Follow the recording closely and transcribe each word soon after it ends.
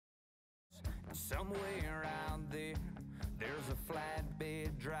Somewhere out there, there's a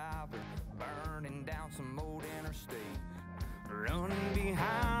flatbed driver burning down some old interstate, running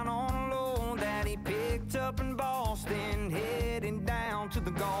behind on a load that he picked up in Boston, heading down to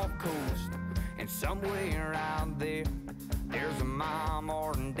the Gulf Coast. And somewhere out there, there's a mom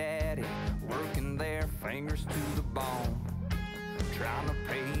or a daddy working their fingers to the bone, trying to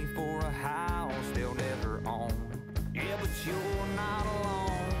pay for a house they'll never own. Yeah, but you're not alone.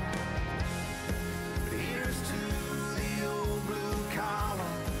 But here's to the old blue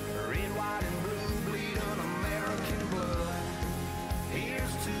collar, red, white, and blue, bleeding American blood.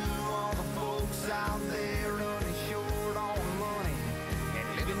 Here's to all the folks out there running short on money and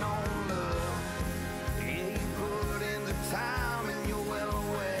living on love. Yeah, you put in the time and you're well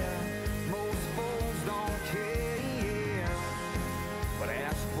aware most folks don't care. But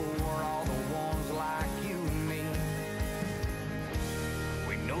as for all the ones like you and me,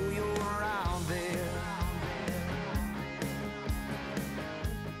 we know you're out there.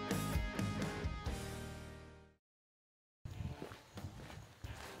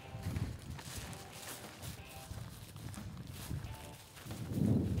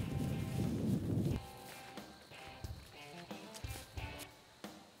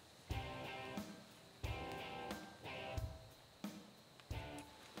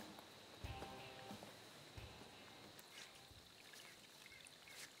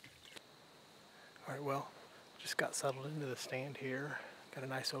 Alright, well, just got settled into the stand here. Got a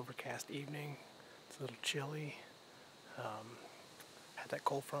nice overcast evening. It's a little chilly. Had that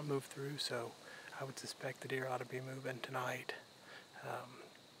cold front move through, so I would suspect the deer ought to be moving tonight.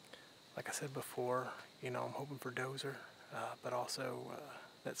 Like I said before, I'm hoping for dozer, but also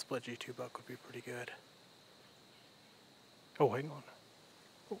that split G2 buck would be pretty good. Oh, hang on.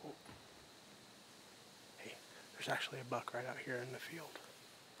 Oh. Hey, there's actually a buck right out here in the field.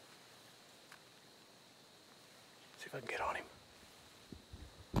 See if I can get on him.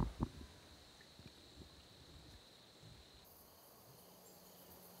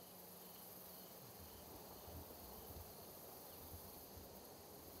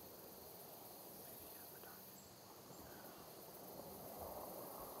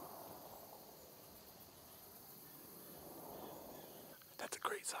 That's a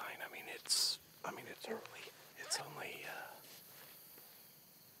great sign. I mean, it's early. It's only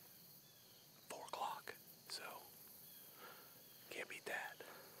 4 o'clock, so can't beat that.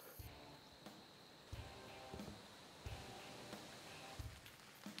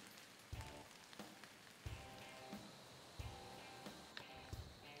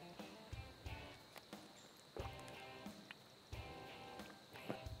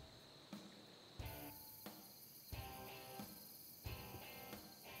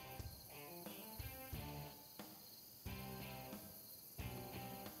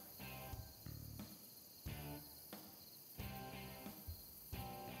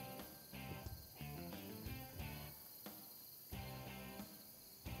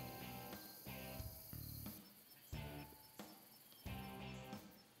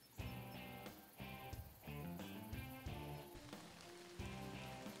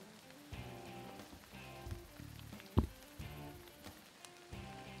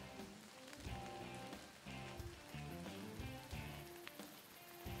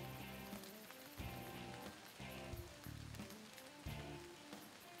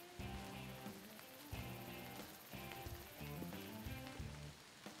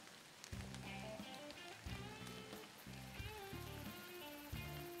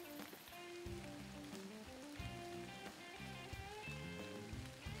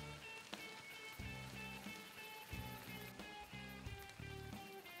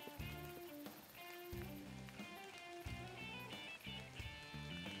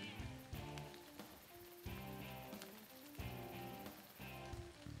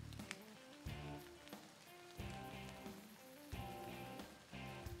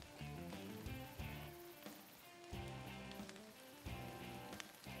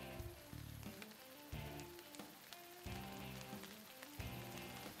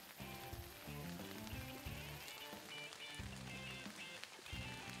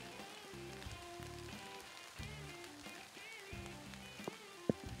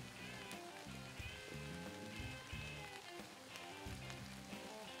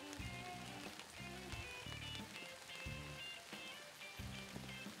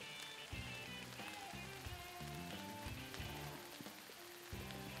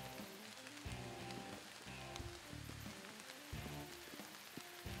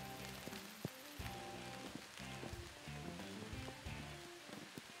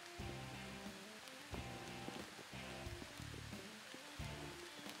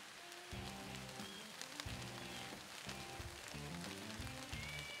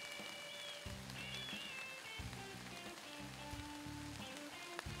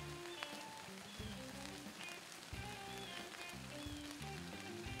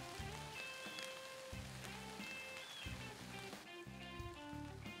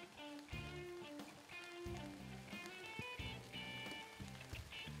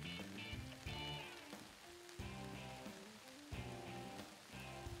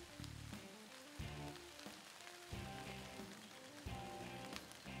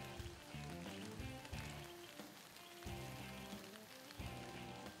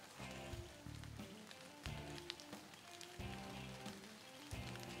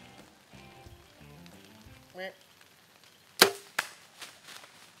 That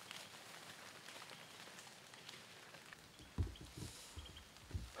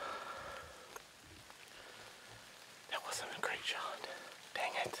wasn't a great shot.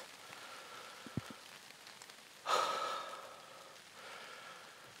 Dang it. I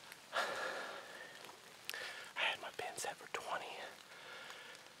had my pin set for 20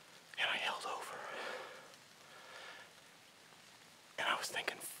 and I held over. And I was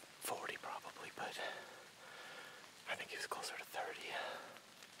thinking 40 probably, but I think he was closer to 30.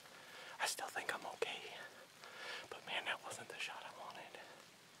 I still think I'm okay. But man, that wasn't the shot I wanted.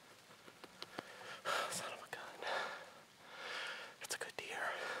 Son of a gun. It's a good deer.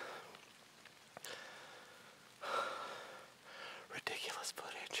 Ridiculous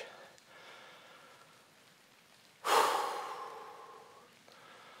footage.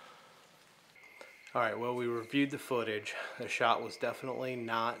 Alright, well, we reviewed the footage. The shot was definitely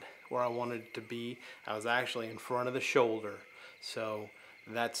not where I wanted it to be. I was actually in front of the shoulder. So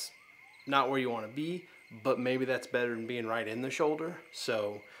that's not where you want to be, but maybe that's better than being right in the shoulder.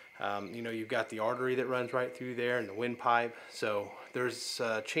 So, you know, you've got the artery that runs right through there and the windpipe. So there's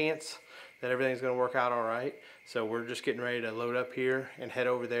a chance that everything's going to work out all right. So we're just getting ready to load up here and head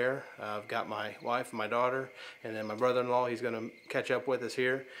over there. I've got my wife and my daughter, and then my brother-in-law, he's going to catch up with us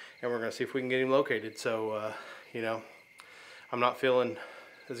here, and we're going to see if we can get him located. So, you know, I'm not feeling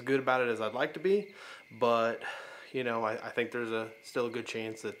as good about it as I'd like to be, but, you know, I think there's still a good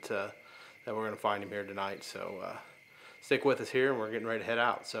chance that, that we're going to find him here tonight. So stick with us here, and we're getting ready to head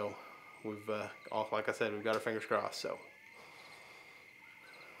out. So we've, like I said, we've got our fingers crossed. So.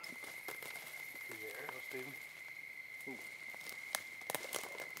 Steven.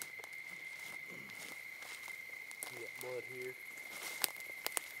 You got blood here.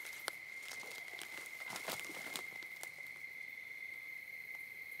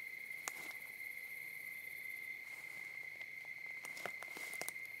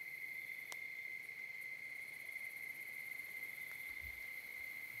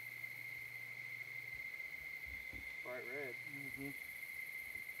 Bright red. Mm-hmm.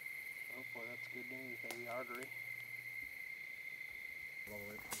 Oh boy, that's good news. Maybe artery. All the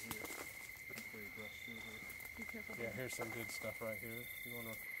way from here. That's where you brush through here. Be careful. Yeah, here's some good stuff right here. If you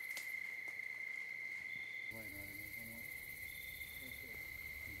want to.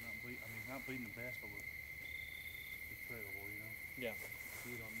 He's not bleeding the best, but it's treatable, you know? Yeah.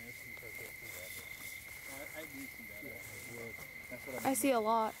 Bleed on this and start getting through that. I do see that. Yeah. That's what I see a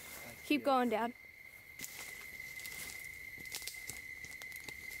lot. Keep going, Dad.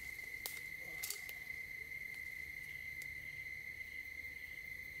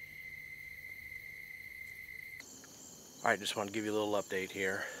 Alright, just want to give you a little update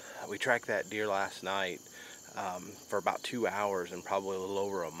here. We tracked that deer last night for about 2 hours and probably a little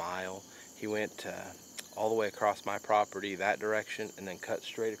over a mile. He went all the way across my property that direction and then cut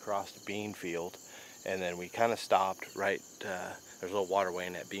straight across the bean field. And then we kind of stopped right, there's a little waterway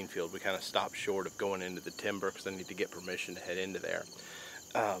in that bean field. We kind of stopped short of going into the timber because I need to get permission to head into there.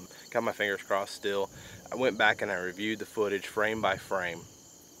 Got my fingers crossed still. I went back and I reviewed the footage frame by frame.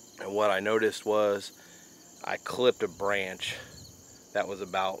 And what I noticed was I clipped a branch that was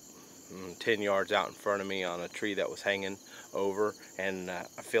about 10 yards out in front of me on a tree that was hanging over, and I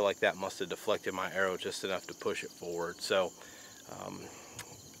feel like that must have deflected my arrow just enough to push it forward. So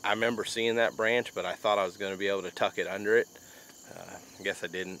I remember seeing that branch, but I thought I was going to be able to tuck it under it. I guess I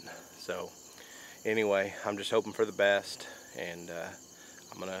didn't. So anyway, I'm just hoping for the best, and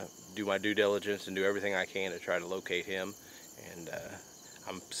I'm going to do my due diligence and do everything I can to try to locate him. And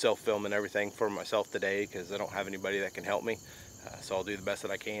I'm self-filming everything for myself today because I don't have anybody that can help me. So I'll do the best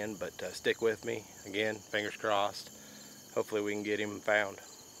that I can, but stick with me. Again, fingers crossed. Hopefully we can get him found.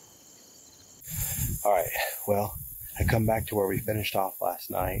 Alright, well, I come back to where we finished off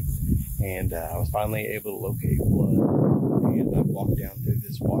last night, and I was finally able to locate blood. And I walked down through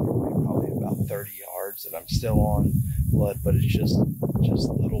this waterway probably about 30 yards, and I'm still on blood, but it's just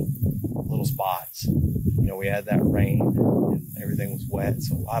little spots. You know, we had that rain and everything was wet,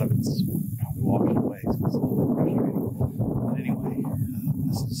 so a lot of it's probably washed away, so it's a little bit frustrating. But anyway,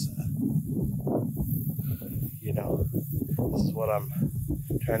 this is you know, this is what I'm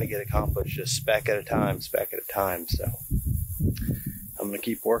trying to get accomplished, just speck at a time. So I'm gonna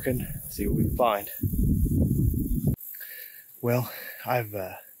keep working, see what we can find. Well, I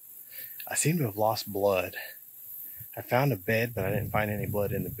seem to have lost blood. I found a bed, but I didn't find any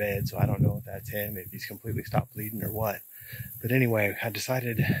blood in the bed, so I don't know if that's him, if he's completely stopped bleeding or what. But anyway, I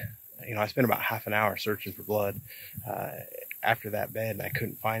decided, you know, I spent about half an hour searching for blood after that bed, and I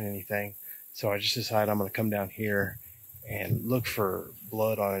couldn't find anything. So I just decided I'm going to come down here and look for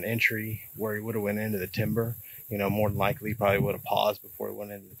blood on an entry where he would have went into the timber. You know, more than likely he probably would have paused before he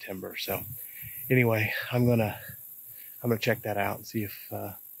went into the timber. So anyway, I'm gonna check that out and see if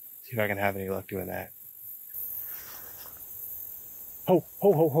I can have any luck doing that. Ho,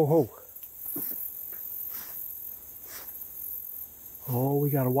 ho, ho, ho, ho. Oh, we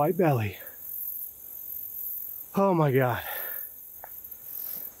got a white belly. Oh my God.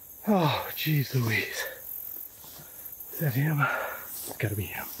 Oh, geez Louise. Is that him? It's gotta be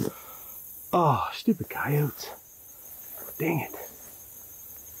him. Oh, stupid coyotes. Dang it.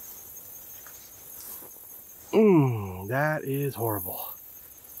 That is horrible.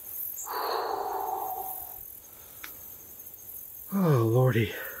 Oh,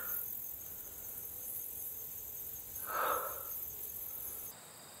 Lordy.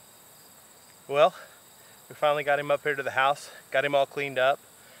 Well, we finally got him up here to the house, got him all cleaned up.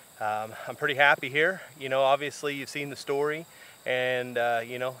 I'm pretty happy here. You know, obviously you've seen the story, and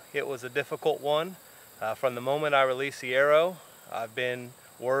you know, it was a difficult one. From the moment I released the arrow, I've been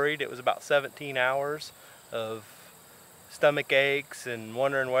worried. It was about 17 hours of stomach aches and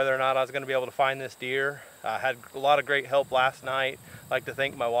wondering whether or not I was going to be able to find this deer. I had a lot of great help last night. I'd like to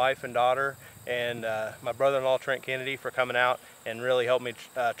thank my wife and daughter and my brother-in-law Trent Kennedy for coming out and really helped me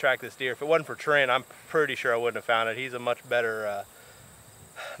track this deer. If it wasn't for Trent, I'm pretty sure I wouldn't have found it. He's a much better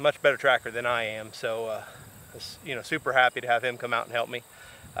tracker than I am. So you know, super happy to have him come out and help me.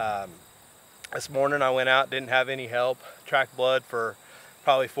 This morning I went out, didn't have any help, tracked blood for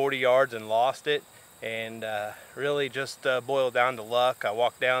probably 40 yards and lost it, and really just boiled down to luck. I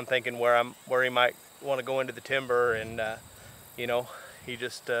walked down thinking where he might want to go into the timber, and you know, he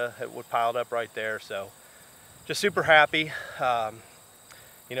just it piled up right there. So just super happy,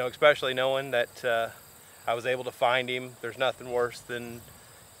 you know, especially knowing that I was able to find him. There's nothing worse than,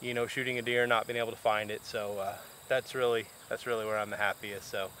 you know, shooting a deer and not being able to find it. So that's really where I'm the happiest.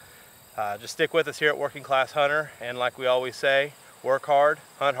 So just stick with us here at Working Class Hunter, and like we always say, work hard,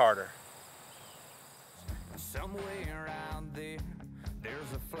 hunt harder. Somewhere out there,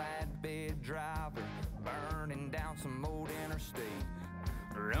 there's a flatbed driver burning down some old interstate,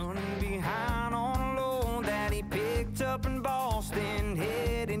 running behind on a load that he picked up in Boston,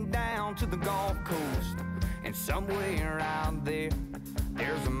 heading down to the Gulf Coast. And somewhere out there,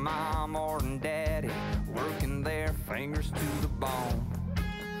 there's a mom or daddy working their fingers to the bone,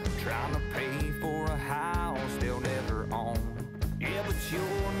 trying to pay for a high